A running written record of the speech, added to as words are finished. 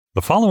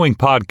The following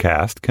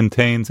podcast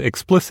contains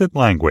explicit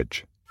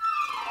language.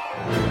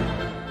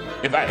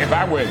 If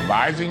I were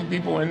advising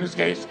people in this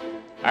case,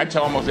 I'd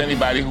tell almost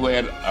anybody who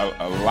had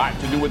a lot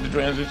to do with the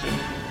transition,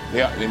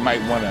 they might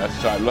want to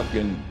start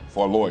looking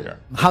for a lawyer.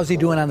 How's he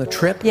doing on the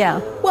trip? Yeah.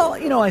 Well,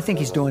 I think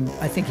he's doing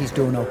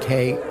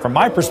okay. From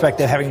my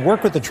perspective, having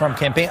worked with the Trump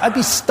campaign, I'd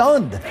be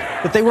stunned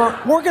that they were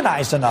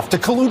organized enough to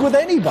collude with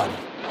anybody.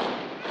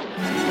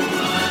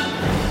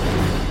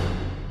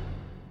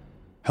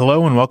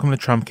 Hello and welcome to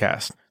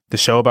Trumpcast, the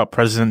show about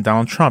President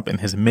Donald Trump and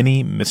his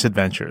many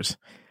misadventures.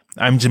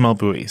 I'm Jamel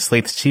Bouie,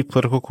 Slate's chief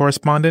political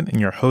correspondent and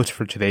your host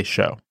for today's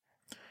show.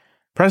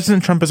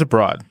 President Trump is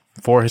abroad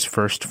for his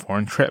first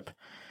foreign trip.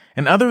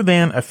 And other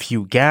than a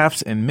few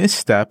gaffes and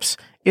missteps,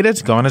 it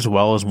has gone as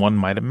well as one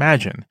might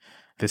imagine.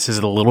 This is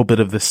a little bit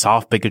of the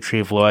soft bigotry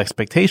of low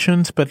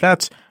expectations, but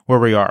that's where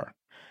we are.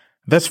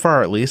 Thus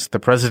far, at least, the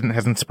president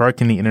hasn't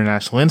sparked any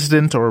international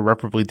incident or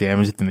irreparably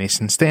damaged the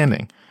nation's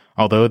standing,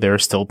 although there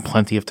is still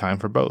plenty of time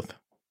for both.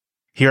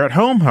 Here at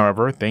home,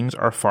 however, things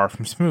are far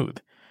from smooth.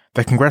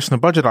 The Congressional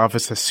Budget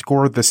Office has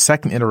scored the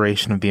second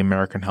iteration of the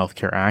American Health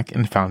Care Act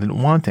and found it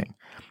wanting.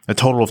 A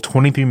total of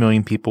 23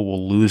 million people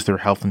will lose their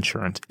health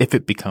insurance if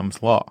it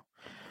becomes law.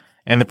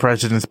 And the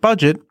president's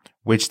budget,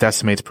 which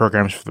decimates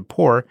programs for the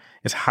poor,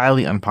 is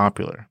highly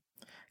unpopular.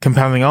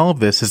 Compounding all of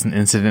this is an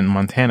incident in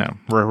Montana,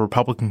 where a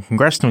Republican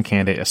congressional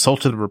candidate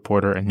assaulted a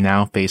reporter and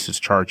now faces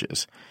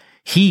charges.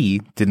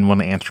 He didn't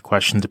want to answer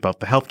questions about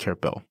the health care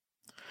bill.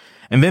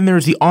 And then there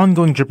is the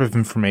ongoing drip of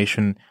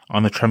information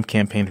on the Trump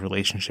campaign's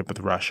relationship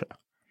with Russia.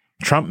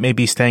 Trump may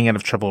be staying out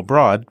of trouble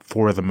abroad,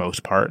 for the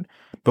most part,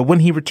 but when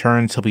he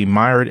returns, he'll be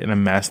mired in a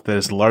mess that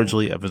is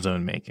largely of his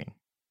own making.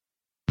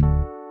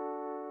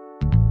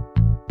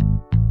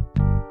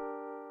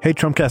 Hey,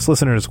 Trumpcast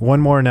listeners, one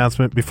more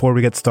announcement before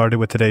we get started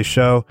with today's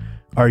show.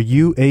 Are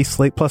you a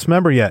Slate Plus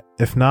member yet?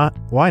 If not,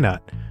 why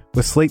not?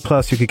 With Slate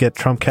Plus, you could get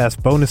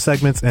Trumpcast bonus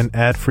segments and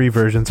ad-free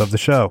versions of the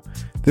show.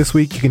 This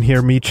week, you can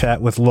hear me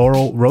chat with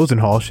Laurel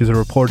Rosenhall. She's a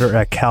reporter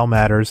at Cal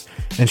Matters,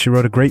 and she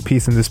wrote a great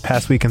piece in this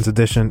past weekend's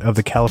edition of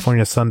the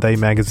California Sunday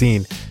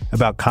magazine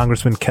about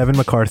Congressman Kevin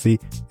McCarthy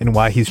and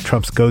why he's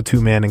Trump's go-to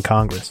man in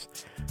Congress.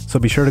 So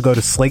be sure to go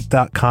to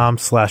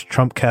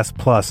slate.com/Trumpcast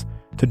Plus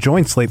to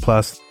join Slate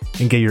Plus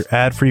and get your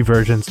ad-free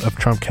versions of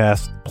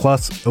Trumpcast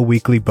plus a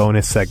weekly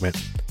bonus segment.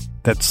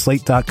 That's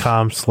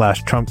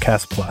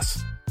slate.com/Trumpcast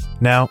Plus.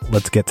 Now,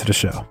 let's get to the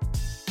show.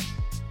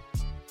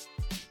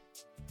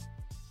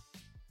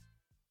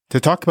 To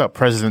talk about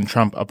President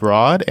Trump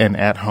abroad and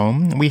at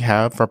home, we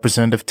have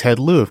Representative Ted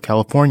Lieu of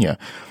California,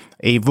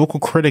 a vocal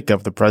critic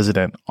of the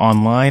president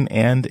online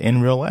and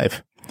in real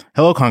life.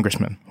 Hello,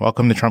 Congressman.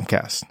 Welcome to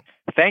Trumpcast.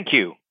 Thank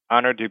you.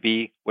 Honored to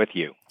be with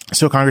you.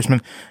 So,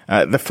 Congressman,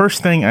 the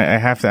first thing I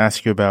have to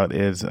ask you about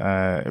is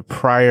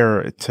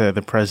prior to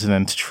the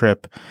president's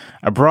trip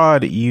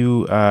abroad,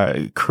 you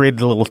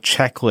created a little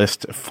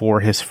checklist for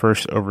his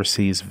first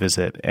overseas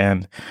visit.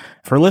 And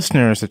for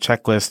listeners, the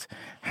checklist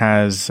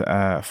has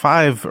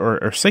 5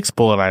 or 6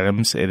 bullet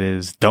items. It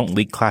is don't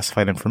leak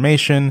classified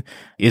information,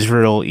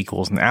 Israel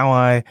equals an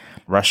ally,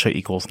 Russia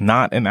equals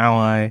not an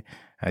ally,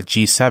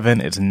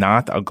 G7 is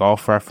not a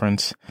Gulf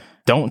reference,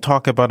 don't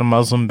talk about a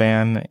Muslim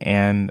ban,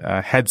 and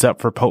heads up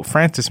for Pope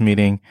Francis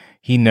meeting,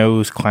 he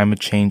knows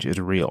climate change is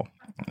real.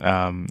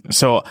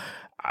 So,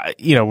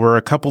 we're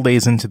a couple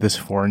days into this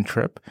foreign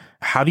trip.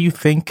 How do you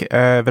think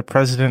the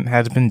president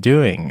has been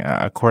doing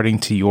according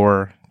to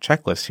your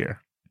checklist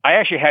here? I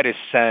actually had to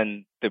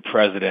send the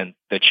president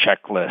the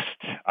checklist.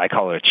 I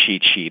call it a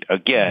cheat sheet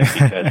again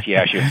because he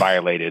actually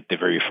violated the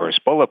very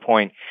first bullet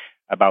point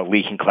about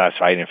leaking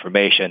classified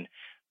information.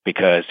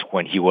 Because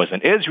when he was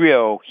in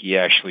Israel, he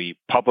actually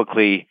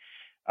publicly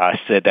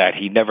said that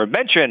he never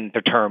mentioned the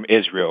term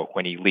Israel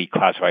when he leaked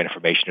classified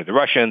information to the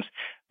Russians,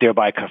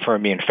 thereby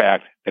confirming, in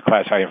fact, the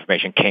classified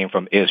information came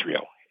from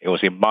Israel. It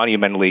was a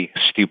monumentally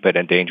stupid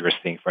and dangerous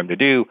thing for him to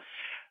do.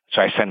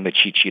 So I sent him the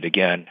cheat sheet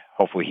again.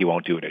 Hopefully he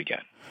won't do it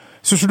again.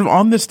 So sort of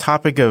on this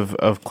topic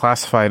of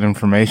classified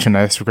information,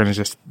 I guess we're going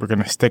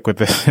to stick with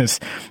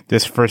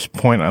this first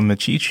point on the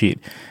cheat sheet.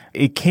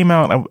 It came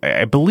out,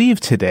 I believe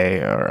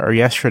today or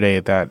yesterday,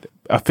 that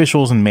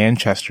officials in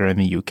Manchester in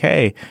the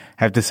UK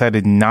have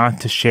decided not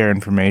to share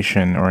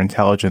information or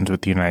intelligence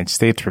with the United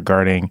States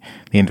regarding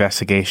the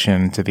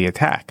investigation to the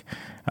attack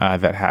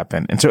that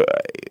happened. And so,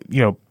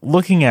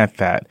 looking at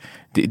that,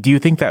 do you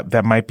think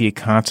that might be a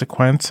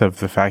consequence of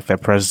the fact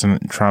that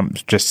President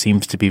Trump just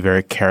seems to be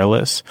very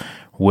careless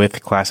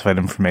with classified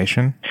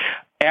information?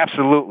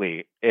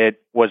 Absolutely.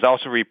 It was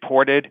also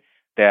reported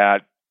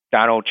that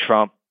Donald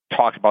Trump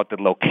talked about the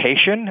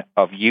location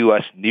of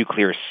U.S.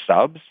 nuclear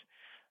subs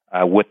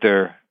with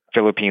the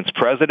Philippines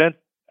president.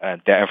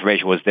 That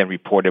information was then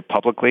reported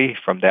publicly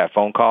from that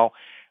phone call.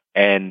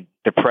 And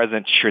the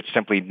president should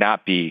simply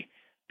not be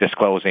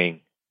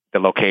disclosing the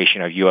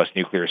location of U.S.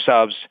 nuclear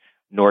subs,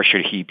 nor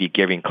should he be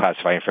giving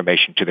classified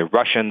information to the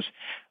Russians,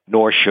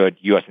 nor should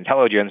U.S.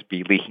 intelligence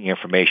be leaking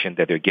information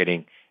that they're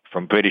getting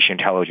from British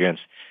intelligence.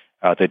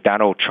 The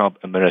Donald Trump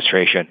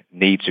administration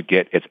needs to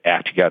get its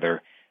act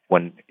together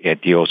when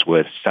it deals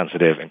with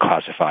sensitive and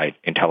classified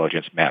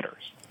intelligence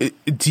matters.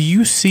 Do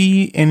you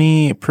see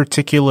any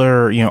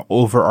particular,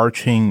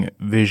 overarching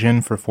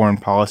vision for foreign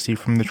policy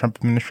from the Trump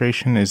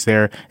administration? Is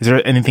there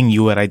anything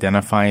you would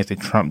identify as a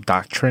Trump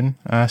doctrine,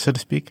 so to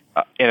speak?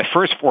 In the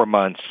first 4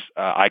 months,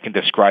 I can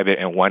describe it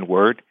in one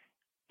word: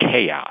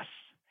 chaos.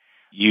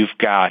 You've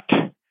got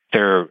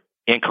their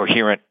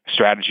incoherent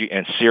strategy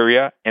in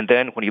Syria, and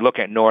then when you look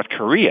at North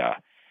Korea,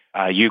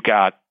 you've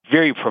got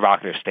very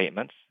provocative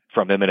statements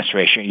from the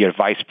administration. You have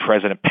Vice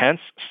President Pence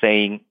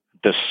saying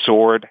the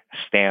sword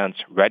stands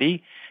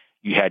ready.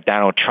 You had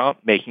Donald Trump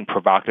making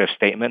provocative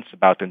statements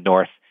about the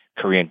North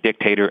Korean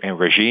dictator and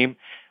regime.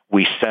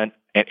 We sent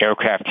an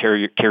aircraft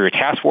carrier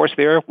task force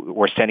there.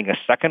 We're sending a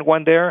second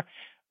one there.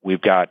 We've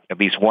got at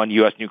least one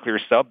U.S. nuclear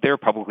sub there,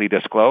 publicly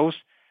disclosed.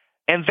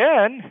 And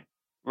then,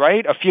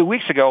 a few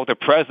weeks ago, the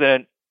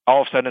president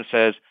all of a sudden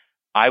says,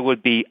 I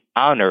would be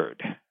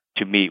honored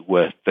to meet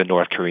with the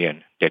North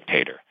Korean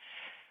dictator.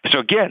 So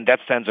again, that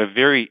sends a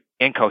very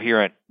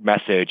incoherent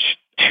message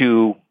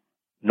to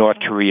North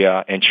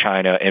Korea and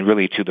China and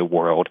really to the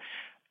world.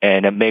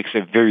 And it makes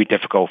it very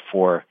difficult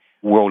for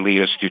world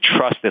leaders to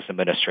trust this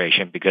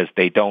administration because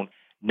they don't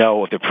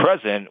know if the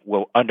president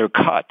will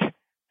undercut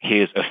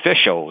his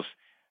officials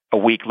a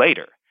week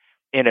later.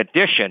 In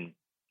addition,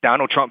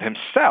 Donald Trump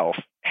himself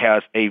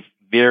has a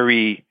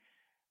very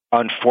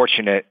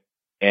unfortunate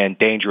and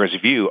dangerous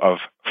view of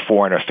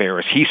foreign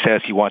affairs. He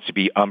says he wants to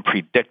be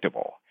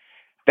unpredictable.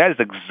 That is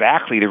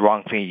exactly the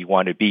wrong thing you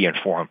want to be in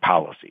foreign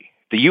policy.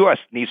 The U.S.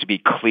 needs to be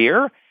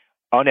clear,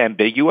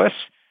 unambiguous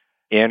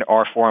in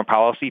our foreign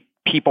policy.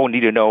 People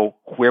need to know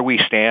where we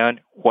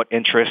stand, what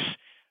interests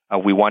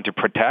we want to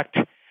protect.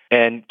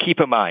 And keep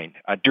in mind,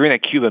 during the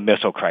Cuban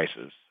Missile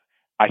Crisis,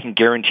 I can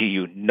guarantee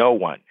you no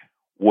one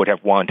would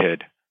have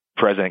wanted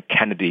President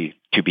Kennedy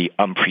to be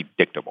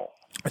unpredictable.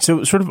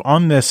 So sort of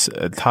on this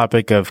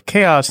topic of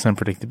chaos and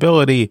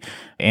unpredictability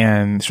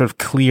and sort of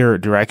clear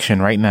direction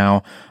right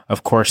now,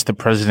 of course, the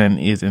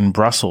president is in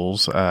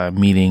Brussels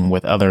meeting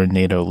with other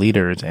NATO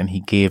leaders, and he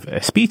gave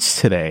a speech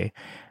today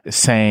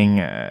saying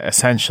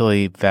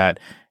essentially that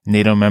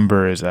NATO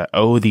members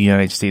owe the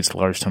United States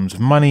large sums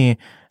of money,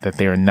 that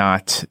they are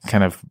not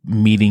kind of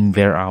meeting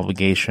their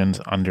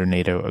obligations under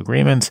NATO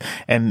agreements.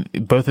 And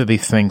both of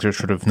these things are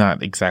sort of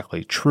not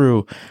exactly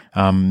true.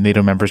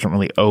 NATO members don't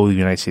really owe the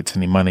United States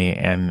any money,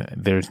 and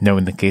there's no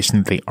indication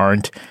that they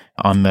aren't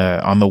on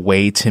the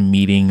way to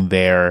meeting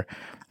their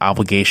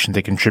obligation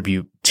to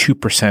contribute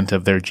 2%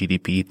 of their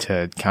GDP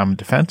to common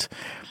defense.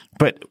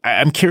 But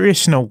I'm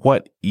curious to know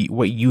what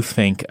you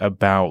think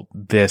about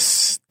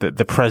this,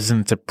 the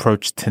president's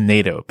approach to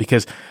NATO,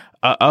 because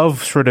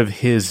of sort of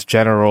his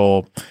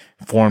general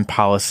foreign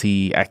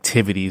policy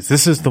activities,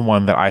 this is the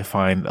one that I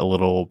find a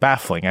little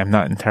baffling. I'm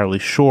not entirely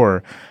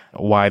sure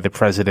why the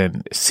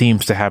president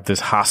seems to have this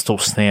hostile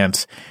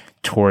stance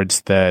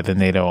towards the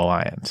NATO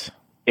alliance.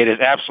 It is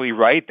absolutely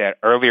right that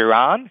earlier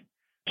on,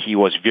 he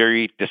was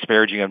very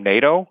disparaging of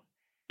NATO.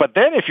 But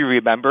then, if you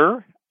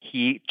remember,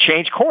 he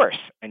changed course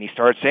and he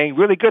started saying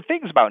really good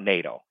things about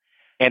NATO.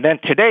 And then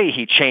today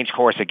he changed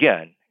course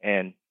again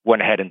and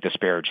went ahead and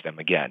disparaged them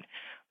again.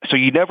 So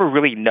you never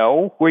really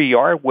know where you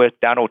are with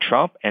Donald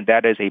Trump, and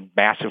that is a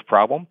massive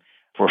problem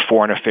for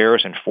foreign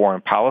affairs and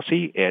foreign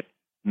policy. It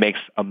makes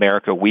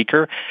America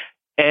weaker.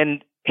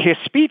 And his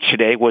speech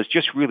today was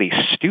just really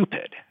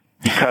stupid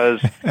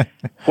because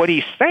what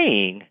he's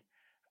saying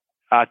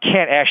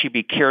can't actually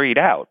be carried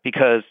out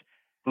because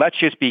let's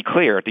just be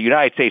clear, the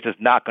United States is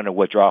not going to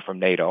withdraw from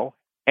NATO,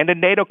 and the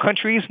NATO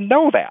countries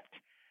know that.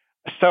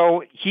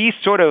 So he's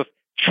sort of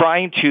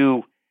trying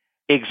to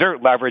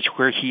exert leverage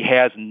where he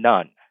has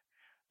none.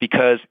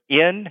 Because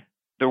in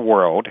the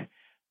world,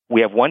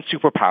 we have one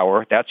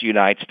superpower, that's the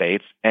United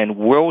States, and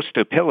world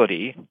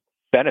stability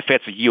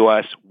benefits the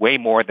U.S. way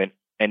more than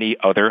any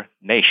other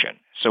nation.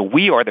 So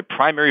we are the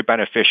primary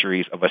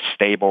beneficiaries of a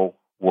stable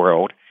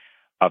world,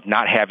 of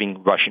not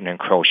having Russian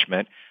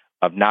encroachment,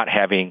 of not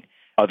having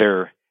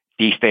other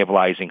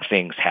destabilizing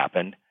things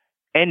happen.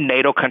 And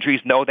NATO countries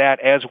know that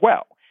as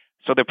well.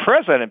 So the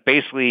president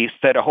basically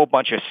said a whole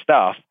bunch of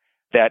stuff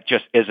that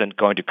just isn't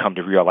going to come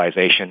to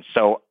realization.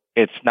 So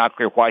it's not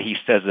clear why he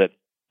says it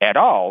at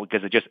all,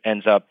 because it just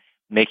ends up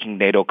making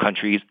NATO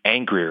countries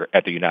angrier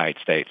at the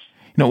United States.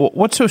 You know,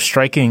 what's so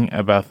striking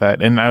about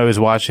that, and I was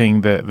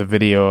watching the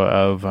video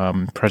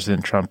of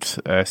President Trump's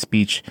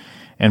speech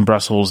in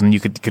Brussels, and you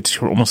could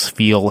almost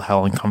feel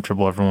how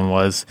uncomfortable everyone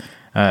was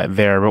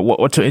there. But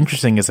what's so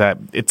interesting is that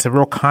it's a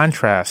real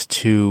contrast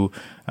to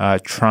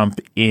Trump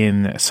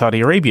in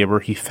Saudi Arabia, where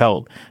he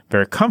felt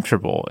very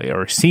comfortable,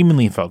 or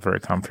seemingly felt very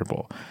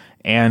comfortable.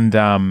 And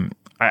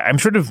I'm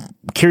sort of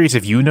curious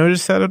if you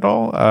noticed that at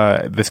all,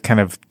 this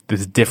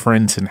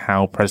difference in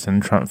how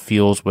President Trump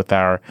feels with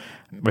our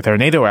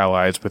NATO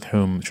allies, with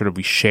whom sort of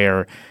we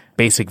share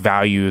basic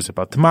values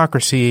about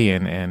democracy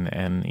and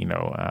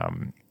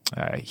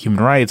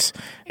human rights,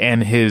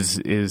 and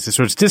his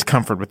sort of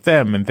discomfort with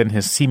them, and then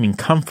his seeming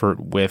comfort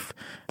with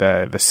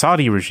the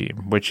Saudi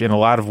regime, which in a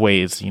lot of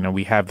ways,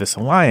 we have this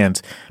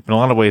alliance, but in a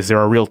lot of ways there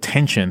are real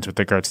tensions with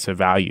regards to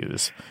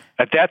values.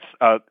 That's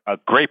a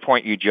great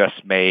point you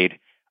just made,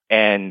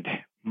 and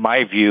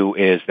my view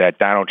is that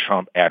Donald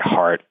Trump at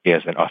heart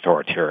is an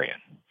authoritarian.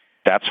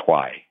 That's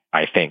why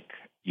I think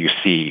you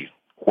see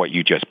what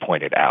you just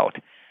pointed out.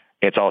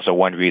 It's also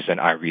one reason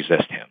I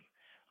resist him.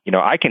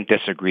 I can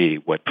disagree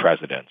with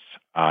presidents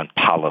on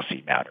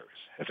policy matters,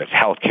 if it's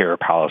healthcare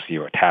policy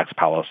or tax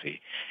policy.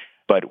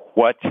 But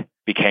what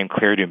became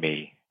clear to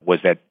me was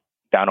that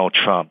Donald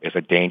Trump is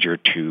a danger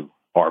to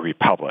our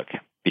republic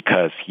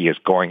because he is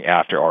going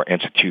after our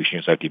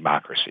institutions of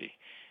democracy,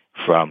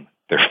 from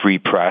the free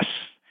press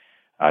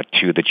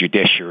to the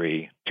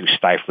judiciary, to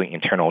stifling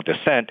internal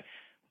dissent,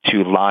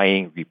 to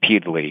lying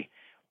repeatedly.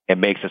 It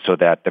makes it so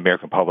that the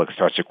American public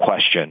starts to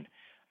question,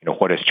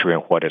 what is true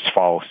and what is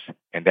false,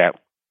 and that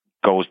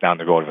goes down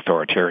the road of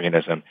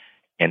authoritarianism,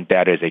 and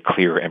that is a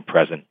clear and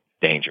present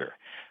danger.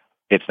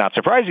 It's not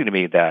surprising to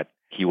me that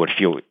he would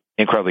feel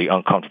incredibly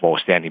uncomfortable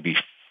standing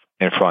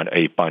in front of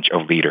a bunch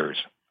of leaders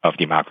of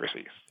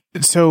democracies.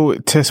 So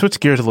to switch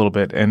gears a little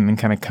bit and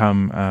kind of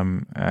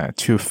come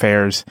to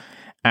affairs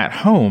at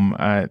home,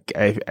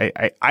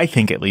 I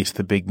think at least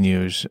the big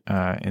news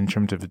in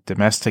terms of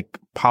domestic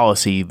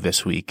policy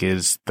this week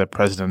is the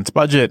president's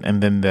budget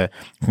and then the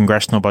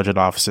Congressional Budget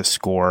Office's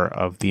score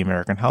of the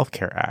American Health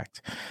Care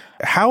Act.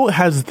 How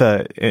has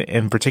the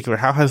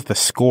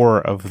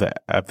score of the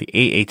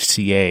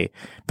AHCA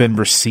been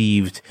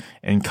received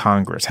in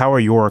Congress? How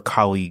are your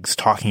colleagues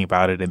talking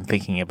about it and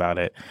thinking about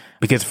it?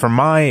 Because from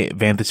my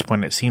vantage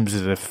point, it seems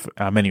as if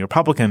many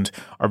Republicans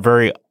are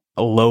very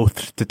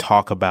loath to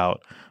talk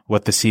about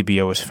what the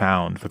CBO has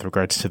found with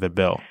regards to the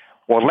bill.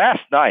 Well,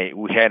 last night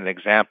we had an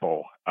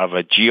example of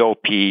a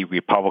GOP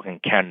Republican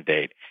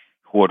candidate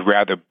who would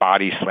rather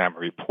body slam a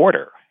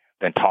reporter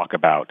than talk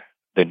about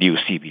the new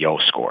CBO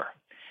score.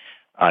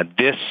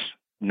 This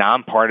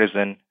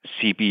nonpartisan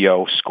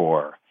CBO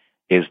score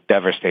is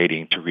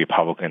devastating to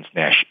Republicans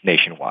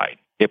nationwide.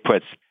 It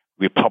puts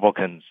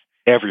Republicans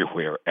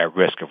everywhere at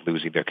risk of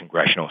losing their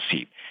congressional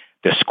seat.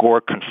 The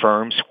score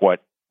confirms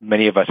what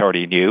many of us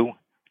already knew.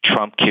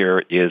 Trump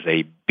Care is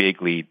a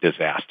bigly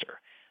disaster.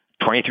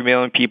 23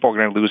 million people are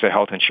going to lose their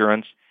health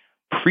insurance.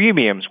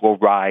 Premiums will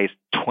rise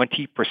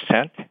 20%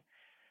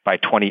 by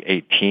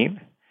 2018.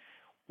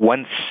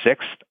 1/6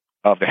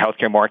 of the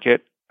healthcare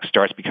market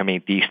starts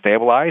becoming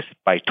destabilized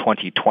by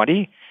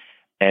 2020.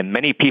 And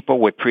many people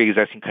with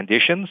pre-existing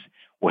conditions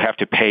will have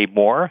to pay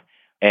more.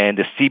 And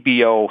the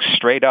CBO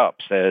straight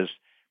up says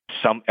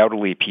some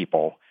elderly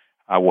people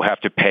will have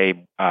to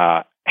pay,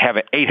 have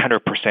an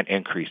 800%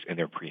 increase in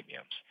their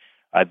premiums.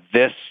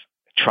 This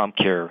Trump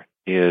Care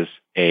is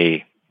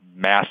a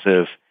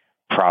massive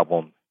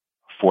problem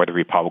for the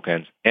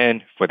Republicans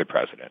and for the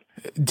president.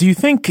 Do you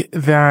think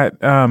that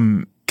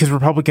because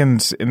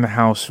Republicans in the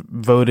House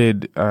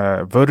voted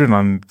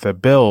on the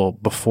bill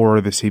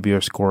before the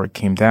CBO score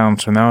came down,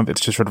 so now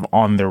it's just sort of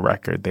on their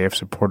record. They have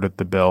supported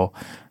the bill.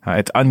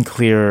 It's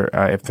unclear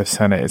if the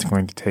Senate is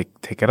going to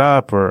take it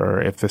up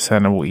or if the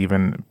Senate will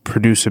even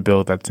produce a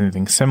bill that's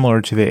anything similar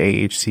to the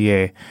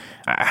AHCA.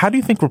 How do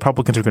you think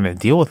Republicans are going to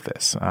deal with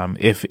this?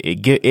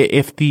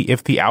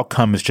 If the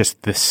outcome is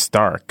just this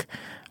stark,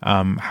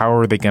 how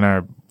are they going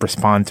to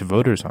respond to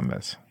voters on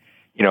this?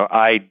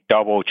 I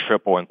double,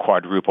 triple, and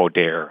quadruple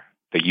dare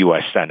the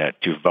U.S. Senate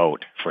to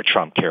vote for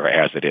Trump Care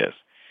as it is,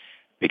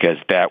 because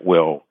that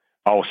will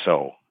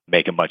also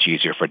make it much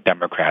easier for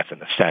Democrats in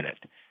the Senate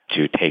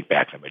to take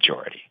back the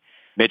majority.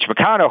 Mitch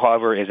McConnell,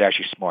 however, is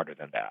actually smarter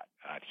than that.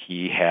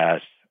 He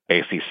has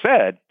basically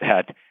said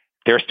that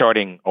they're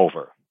starting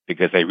over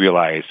because they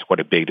realize what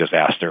a big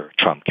disaster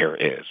Trump Care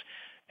is,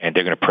 and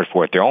they're going to put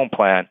forth their own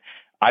plan.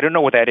 I don't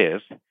know what that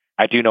is.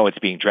 I do know it's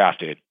being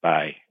drafted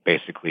by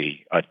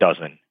basically a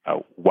dozen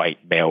white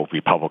male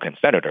Republican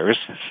senators.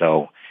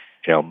 So,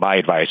 my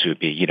advice would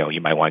be,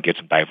 you might want to get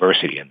some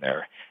diversity in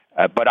there.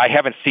 But I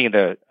haven't seen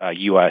the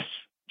U.S.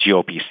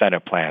 GOP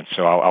Senate plan,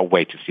 so I'll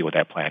wait to see what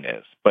that plan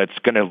is. But it's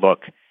going to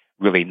look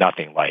really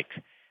nothing like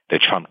the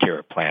Trump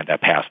Care plan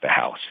that passed the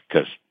House,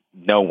 because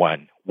no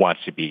one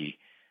wants to be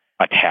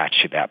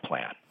attached to that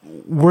plan.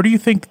 Where do you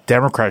think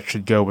Democrats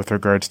should go with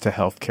regards to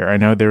health care? I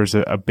know there's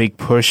a big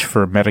push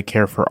for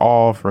Medicare for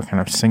all, for a kind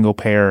of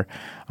single-payer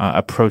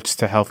approach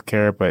to health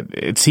care, but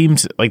it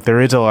seems like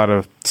there is a lot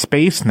of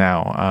space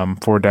now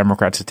for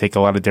Democrats to take a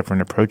lot of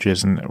different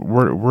approaches. And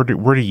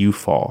where do you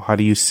fall? How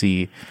do you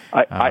see?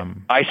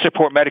 I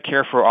support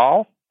Medicare for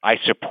all. I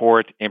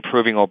support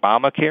improving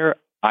Obamacare.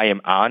 I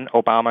am on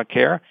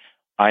Obamacare.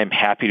 I am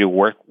happy to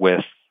work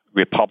with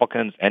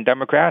Republicans and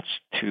Democrats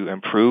to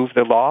improve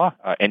the law.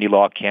 Any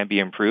law can be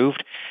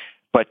improved.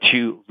 But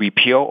to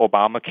repeal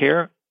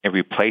Obamacare and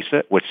replace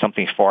it with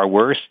something far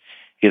worse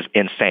is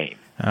insane.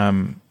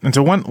 And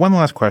so one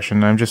last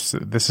question. This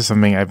is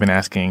something I've been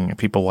asking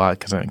people a lot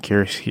because I'm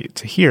curious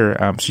to hear.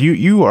 So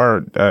you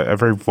are a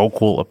very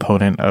vocal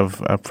opponent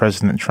of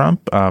President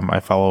Trump.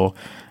 I follow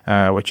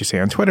what you say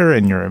on Twitter,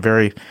 and you're a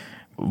very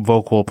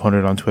vocal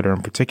opponent on Twitter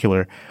in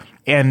particular.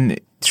 And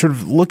sort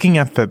of looking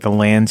at the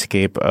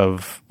landscape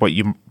of what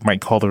you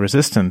might call the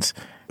resistance,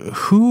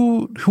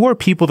 who are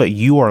people that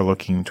you are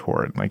looking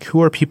toward? Like,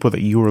 who are people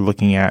that you are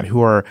looking at?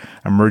 Who are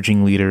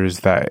emerging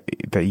leaders that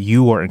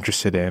you are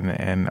interested in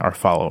and are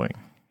following?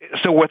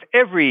 So with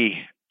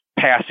every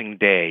passing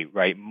day,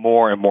 right,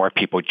 more and more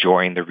people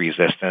join the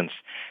resistance.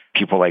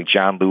 People like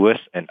John Lewis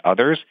and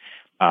others.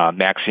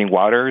 Maxine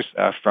Waters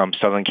from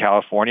Southern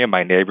California,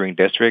 my neighboring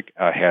district,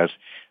 has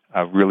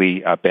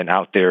really been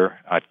out there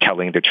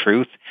telling the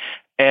truth.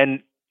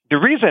 And the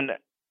reason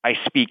I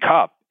speak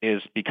up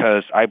is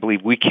because I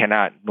believe we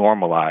cannot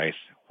normalize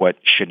what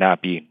should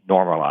not be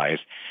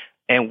normalized.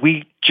 And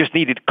we just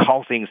need to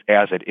call things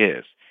as it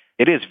is.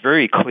 It is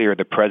very clear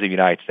the President of the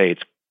United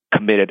States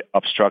committed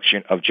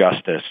obstruction of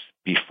justice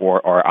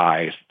before our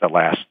eyes the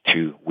last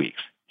 2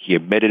 weeks. He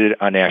admitted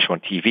it on national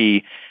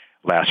TV.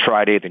 Last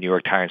Friday, the New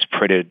York Times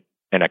printed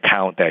an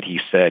account that he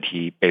said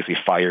he basically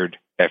fired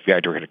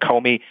FBI Director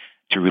Comey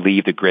to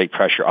relieve the great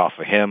pressure off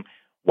of him.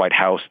 White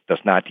House does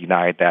not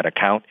deny that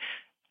account.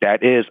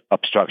 That is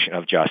obstruction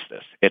of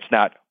justice. It's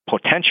not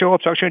potential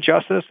obstruction of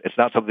justice. It's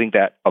not something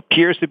that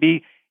appears to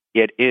be.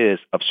 It is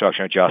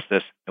obstruction of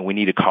justice, and we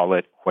need to call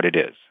it what it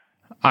is.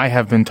 I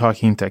have been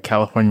talking to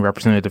California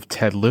Representative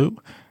Ted Lieu.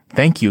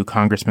 Thank you,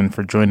 Congressman,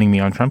 for joining me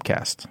on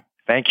Trumpcast.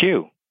 Thank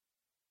you.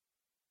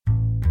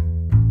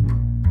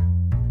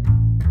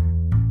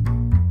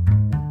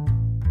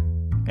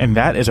 And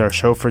that is our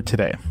show for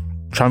today.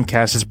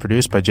 Trumpcast is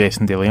produced by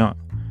Jason DeLeon.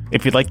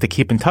 If you'd like to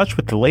keep in touch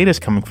with the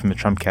latest coming from the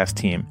Trumpcast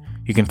team,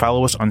 you can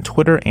follow us on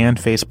Twitter and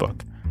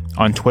Facebook.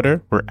 On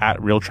Twitter, we're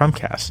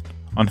 @RealTrumpcast.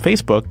 On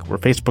Facebook, we're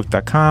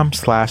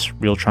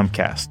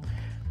facebook.com/RealTrumpcast.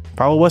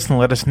 Follow us and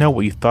let us know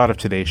what you thought of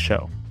today's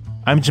show.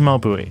 I'm Jamel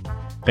Bowie.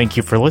 Thank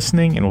you for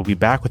listening, and we'll be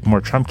back with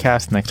more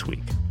Trumpcast next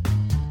week.